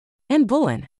and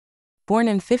Boleyn. Born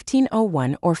in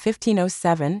 1501 or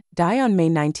 1507, died on May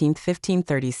 19,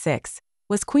 1536,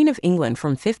 was Queen of England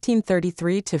from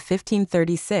 1533 to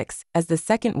 1536 as the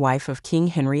second wife of King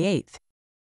Henry VIII.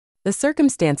 The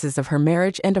circumstances of her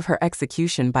marriage and of her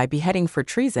execution by beheading for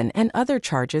treason and other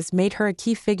charges made her a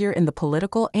key figure in the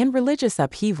political and religious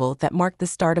upheaval that marked the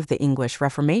start of the English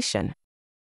Reformation,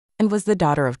 and was the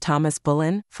daughter of Thomas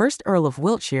Boleyn, 1st Earl of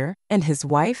Wiltshire, and his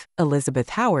wife, Elizabeth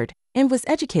Howard, and was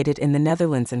educated in the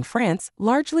Netherlands and France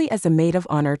largely as a maid of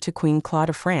honor to Queen Claude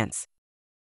of France,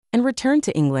 and returned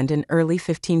to England in early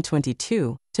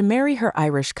 1522 to marry her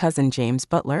Irish cousin James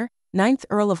Butler, 9th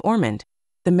Earl of Ormond.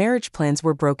 The marriage plans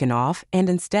were broken off, and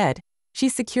instead, she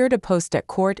secured a post at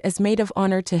court as maid of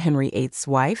honor to Henry VIII's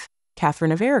wife,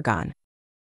 Catherine of Aragon,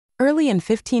 early in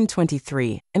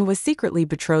 1523, and was secretly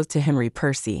betrothed to Henry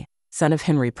Percy, son of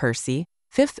Henry Percy,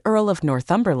 5th Earl of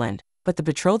Northumberland, but the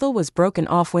betrothal was broken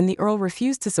off when the Earl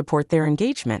refused to support their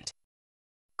engagement.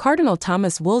 Cardinal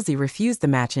Thomas Wolsey refused the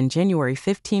match in January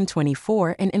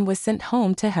 1524 and was sent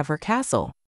home to Hever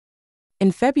Castle.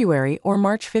 In February or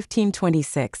March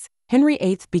 1526, Henry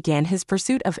VIII began his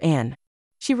pursuit of Anne.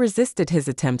 She resisted his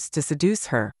attempts to seduce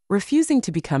her, refusing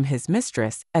to become his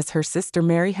mistress, as her sister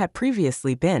Mary had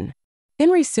previously been.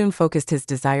 Henry soon focused his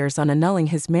desires on annulling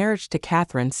his marriage to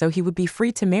Catherine so he would be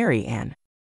free to marry Anne.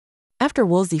 After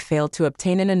Wolsey failed to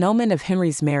obtain an annulment of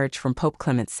Henry's marriage from Pope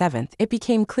Clement VII, it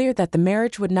became clear that the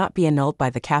marriage would not be annulled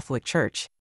by the Catholic Church.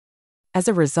 As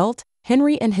a result,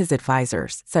 Henry and his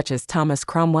advisors, such as Thomas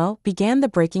Cromwell, began the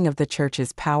breaking of the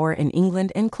Church's power in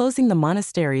England and closing the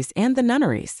monasteries and the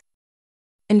nunneries.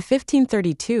 In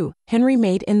 1532, Henry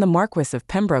made Anne the Marquess of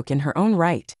Pembroke in her own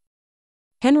right.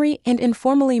 Henry and Anne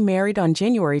formally married on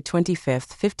January 25,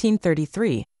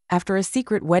 1533, after a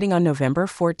secret wedding on November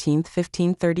 14,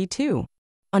 1532.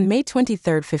 On May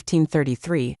 23,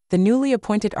 1533, the newly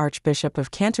appointed Archbishop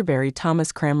of Canterbury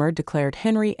Thomas Cranmer declared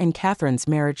Henry and Catherine's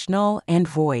marriage null and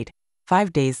void.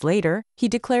 5 days later, he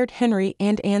declared Henry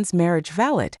and Anne's marriage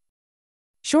valid.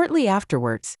 Shortly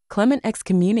afterwards, Clement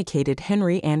excommunicated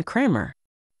Henry and Cranmer.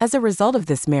 As a result of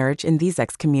this marriage and these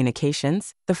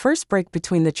excommunications, the first break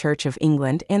between the Church of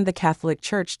England and the Catholic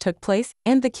Church took place,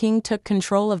 and the king took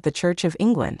control of the Church of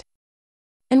England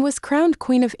and was crowned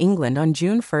Queen of England on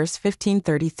June 1,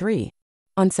 1533.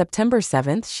 On September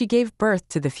 7, she gave birth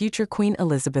to the future Queen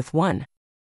Elizabeth I.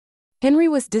 Henry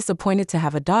was disappointed to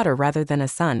have a daughter rather than a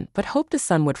son, but hoped a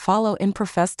son would follow and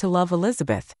professed to love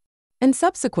Elizabeth, and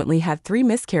subsequently had 3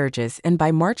 miscarriages, and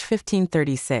by March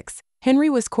 1536,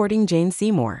 Henry was courting Jane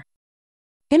Seymour.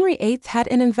 Henry VIII had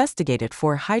been investigated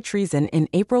for high treason in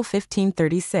April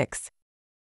 1536.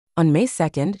 On May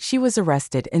 2, she was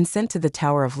arrested and sent to the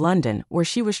Tower of London, where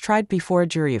she was tried before a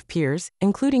jury of peers,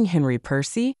 including Henry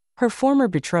Percy, her former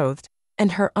betrothed,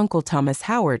 and her uncle Thomas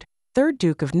Howard, 3rd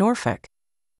Duke of Norfolk.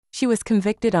 She was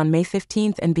convicted on May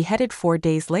 15 and beheaded 4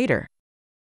 days later.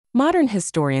 Modern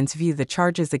historians view the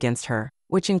charges against her,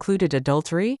 which included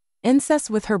adultery, incest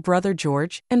with her brother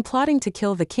George, and plotting to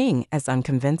kill the king, as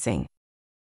unconvincing.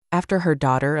 After her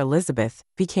daughter Elizabeth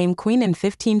became queen in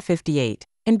 1558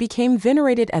 and became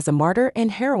venerated as a martyr and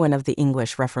heroine of the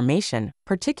English Reformation,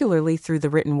 particularly through the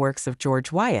written works of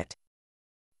George Wyatt.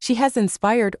 She has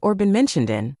inspired or been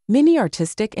mentioned in many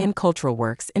artistic and cultural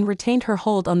works and retained her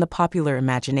hold on the popular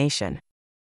imagination.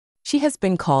 She has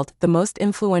been called the most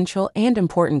influential and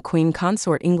important queen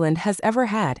consort England has ever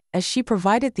had, as she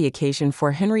provided the occasion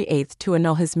for Henry VIII to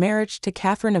annul his marriage to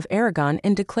Catherine of Aragon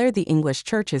and declare the English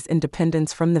Church's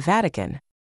independence from the Vatican.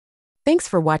 Thanks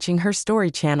for watching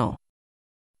HerStory channel.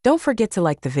 Don't forget to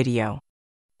like the video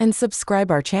and subscribe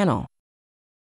our channel.